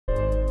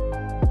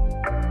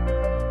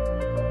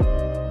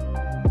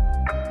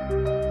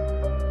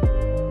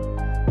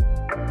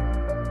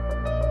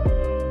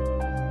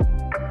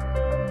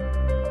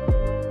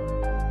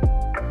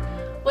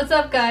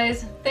What's up,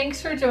 guys?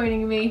 Thanks for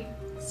joining me.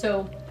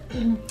 So,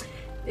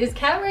 is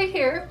Kat right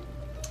here?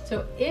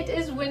 So it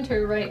is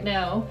winter right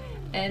now,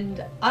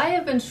 and I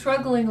have been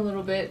struggling a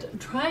little bit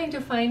trying to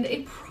find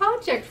a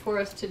project for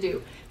us to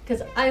do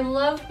because I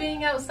love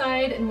being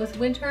outside, and with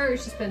winter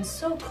it's just been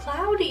so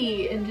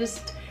cloudy and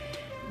just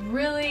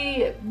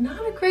really not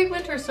a great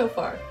winter so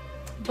far.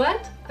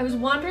 But I was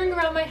wandering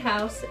around my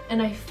house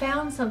and I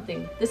found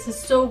something. This is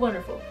so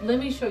wonderful. Let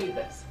me show you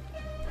this.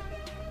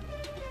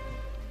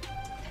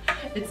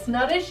 It's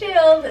not a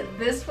shield,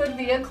 this would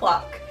be a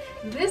clock.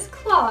 This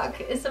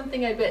clock is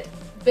something I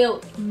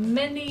built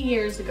many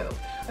years ago.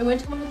 I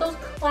went to one of those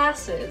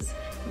classes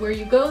where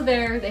you go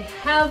there, they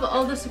have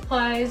all the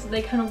supplies,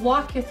 they kind of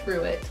walk you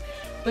through it.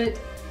 But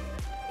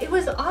it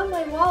was on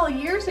my wall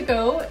years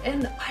ago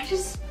and I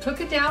just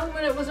took it down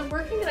when it wasn't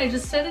working and I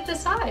just set it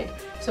aside.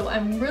 So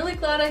I'm really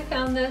glad I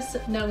found this.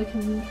 Now we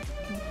can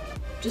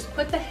just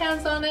put the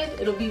hands on it.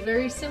 It'll be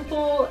very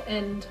simple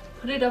and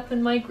put it up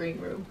in my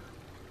green room.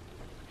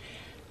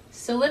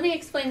 So let me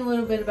explain a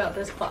little bit about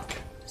this clock.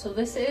 So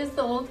this is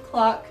the old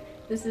clock.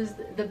 This is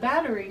the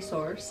battery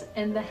source,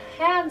 and the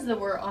hands that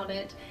were on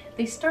it,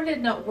 they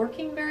started not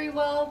working very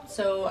well,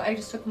 so I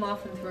just took them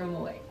off and threw them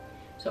away.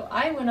 So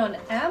I went on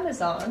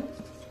Amazon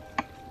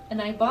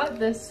and I bought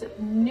this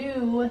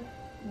new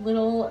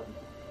little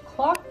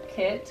clock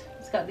kit.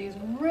 It's got these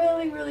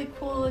really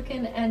cool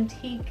looking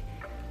antique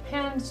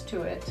hands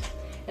to it.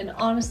 And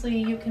honestly,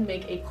 you can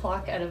make a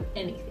clock out of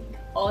anything.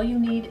 All you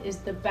need is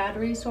the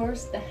battery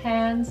source, the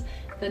hands,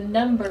 the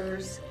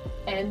numbers,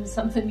 and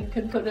something you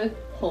can put a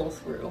hole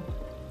through.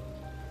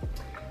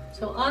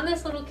 So on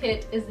this little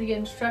kit is the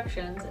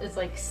instructions. It's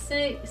like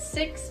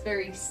six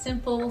very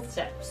simple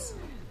steps.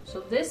 So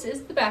this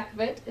is the back of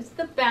it. It's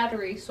the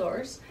battery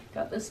source.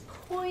 Got this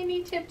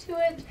pointy tip to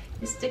it.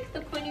 You stick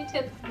the pointy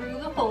tip through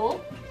the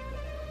hole.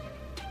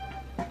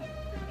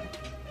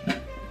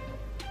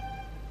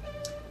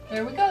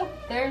 There we go.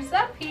 There's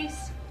that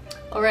piece.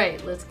 All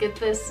right, let's get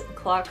this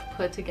clock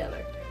put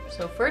together.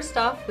 So first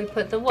off, we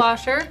put the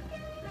washer.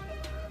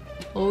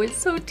 Oh, it's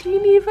so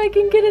teeny if I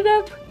can get it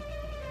up.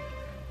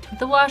 Put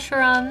the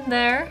washer on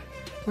there.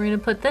 We're gonna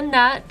put the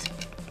nut.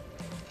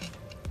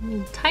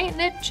 Tighten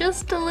it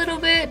just a little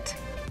bit.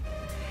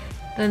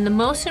 Then the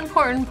most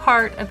important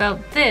part about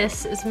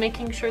this is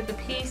making sure the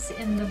piece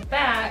in the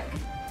back,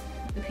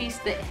 the piece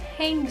that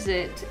hangs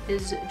it,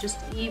 is just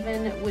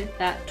even with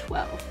that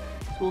 12.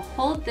 So we'll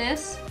hold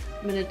this.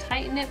 I'm going to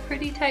tighten it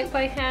pretty tight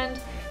by hand,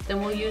 then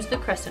we'll use the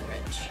crescent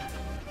wrench.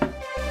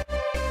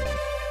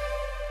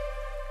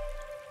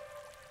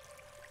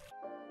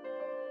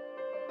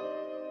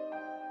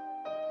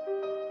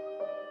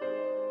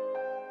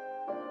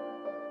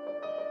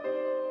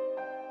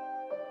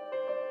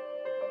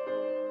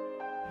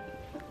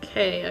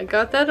 Okay, I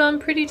got that on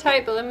pretty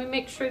tight, but let me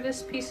make sure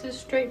this piece is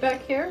straight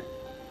back here.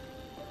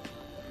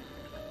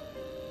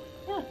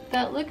 Yeah,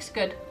 that looks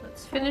good.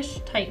 Let's finish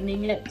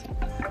tightening it.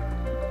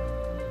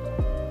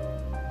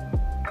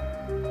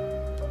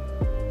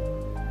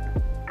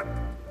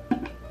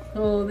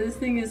 Oh, this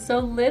thing is so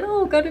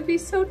little. Gotta be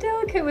so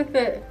delicate with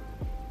it.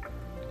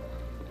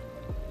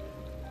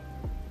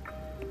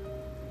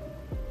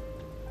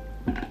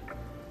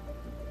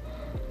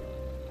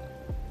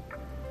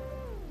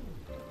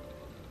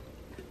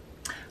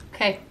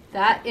 Okay,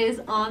 that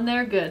is on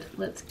there good.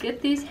 Let's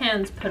get these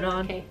hands put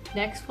on. Okay,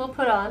 next we'll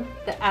put on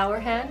the hour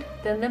hand,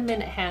 then the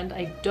minute hand.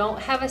 I don't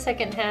have a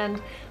second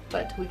hand,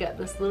 but we got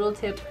this little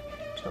tip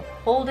to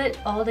hold it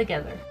all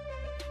together.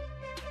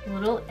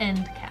 Little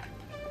end cap.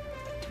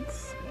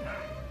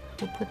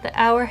 We'll put the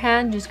hour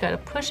hand, just gotta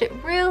push it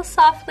real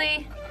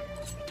softly.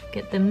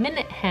 Get the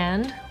minute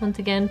hand. Once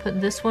again,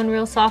 put this one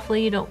real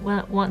softly. You don't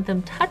want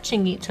them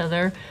touching each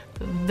other,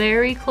 but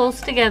very close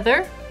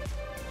together.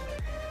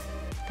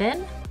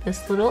 Then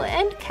this little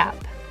end cap.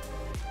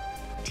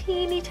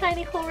 Teeny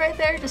tiny hole right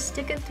there, just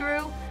stick it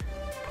through,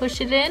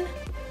 push it in,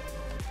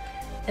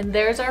 and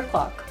there's our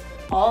clock,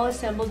 all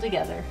assembled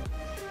together.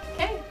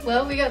 Okay,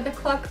 well, we got the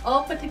clock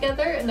all put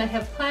together, and I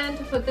have planned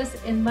to put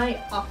this in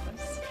my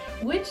office,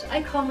 which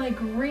I call my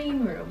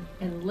green room,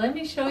 and let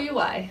me show you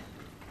why.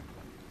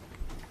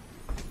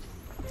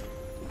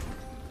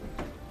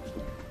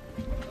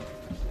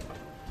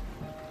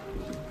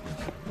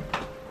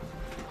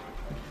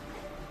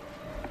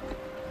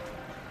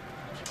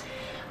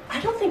 I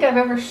don't think I've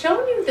ever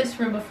shown you this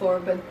room before,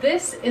 but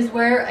this is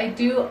where I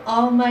do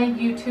all my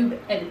YouTube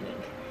editing.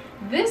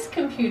 This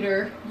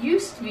computer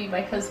used to be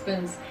my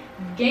husband's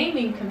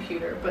gaming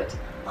computer, but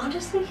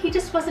honestly, he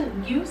just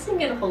wasn't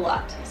using it a whole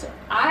lot, so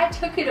I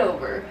took it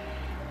over.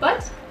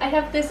 But I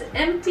have this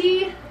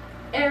empty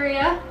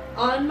area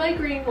on my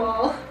green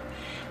wall,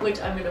 which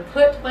I'm gonna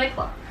put my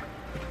clock.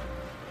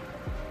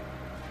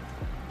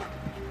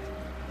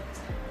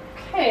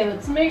 Okay,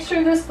 let's make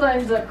sure this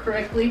lines up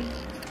correctly.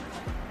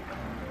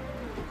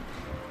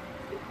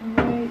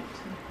 Right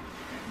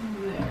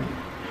there.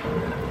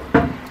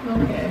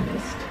 Okay, I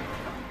missed.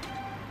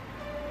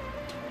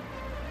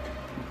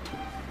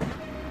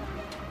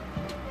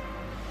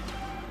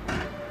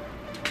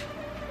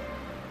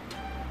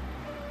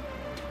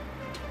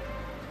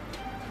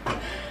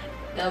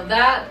 Now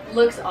that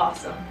looks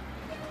awesome.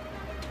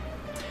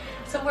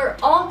 So we're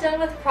all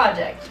done with the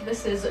project.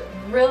 This is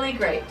really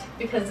great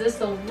because this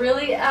will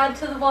really add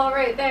to the wall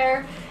right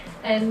there.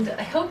 And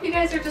I hope you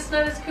guys are just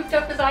not as cooped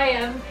up as I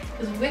am,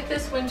 because with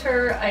this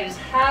winter, I just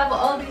have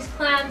all these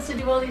plans to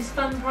do all these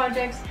fun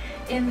projects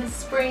in the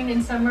spring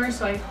and summer,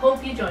 so I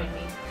hope you join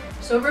me.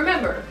 So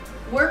remember,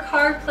 work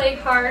hard, play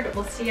hard.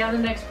 We'll see you on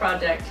the next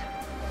project.